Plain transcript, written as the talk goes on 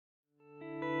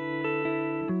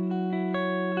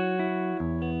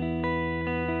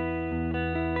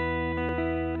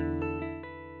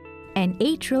An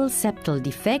atrial septal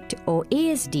defect, or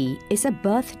ASD, is a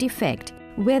birth defect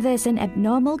where there's an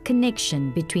abnormal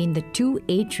connection between the two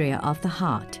atria of the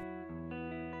heart.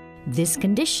 This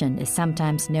condition is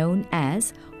sometimes known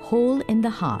as hole in the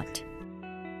heart.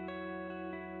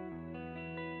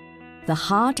 The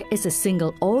heart is a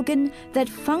single organ that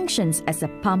functions as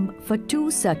a pump for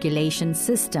two circulation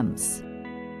systems.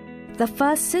 The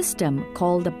first system,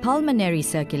 called the pulmonary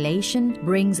circulation,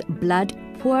 brings blood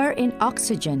poor in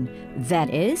oxygen,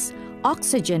 that is,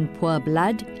 oxygen-poor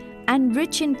blood, and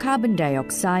rich in carbon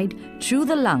dioxide through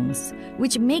the lungs,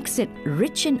 which makes it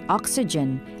rich in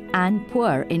oxygen and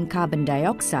poor in carbon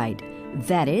dioxide,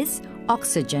 that is,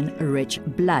 oxygen-rich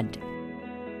blood.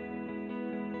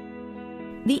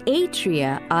 The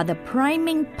atria are the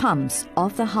priming pumps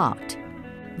of the heart.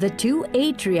 The two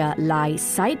atria lie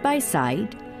side by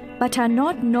side, but are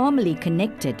not normally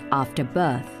connected after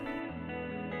birth.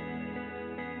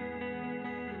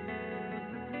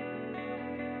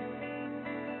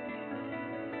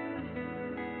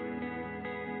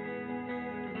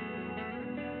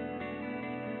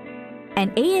 An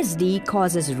ASD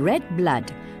causes red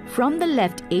blood from the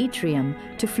left atrium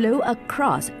to flow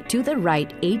across to the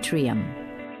right atrium.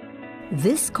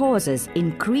 This causes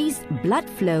increased blood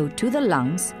flow to the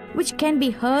lungs, which can be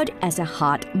heard as a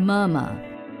heart murmur.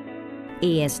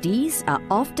 ASDs are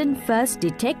often first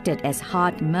detected as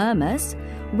heart murmurs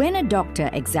when a doctor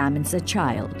examines a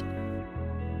child.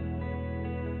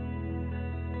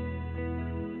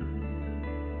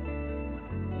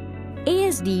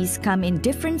 ASDs come in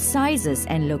different sizes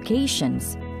and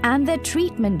locations, and their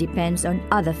treatment depends on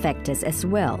other factors as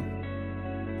well.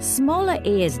 Smaller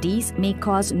ASDs may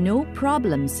cause no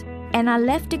problems and are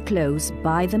left to close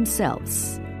by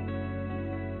themselves.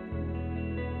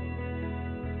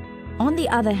 On the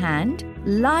other hand,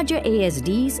 larger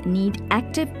ASDs need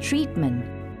active treatment.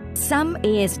 Some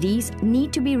ASDs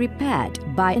need to be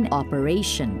repaired by an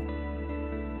operation.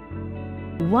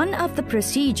 One of the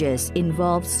procedures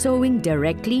involves sewing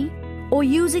directly or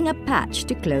using a patch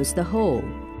to close the hole.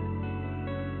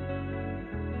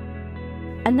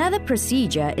 Another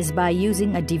procedure is by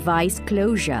using a device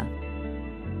closure.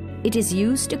 It is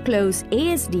used to close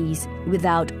ASDs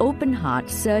without open heart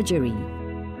surgery.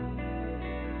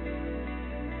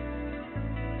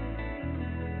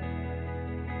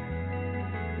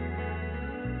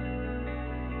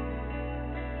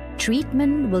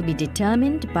 Treatment will be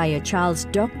determined by your child's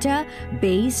doctor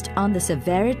based on the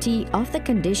severity of the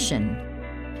condition,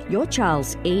 your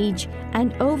child's age,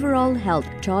 and overall health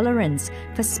tolerance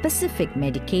for specific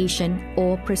medication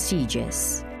or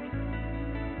procedures.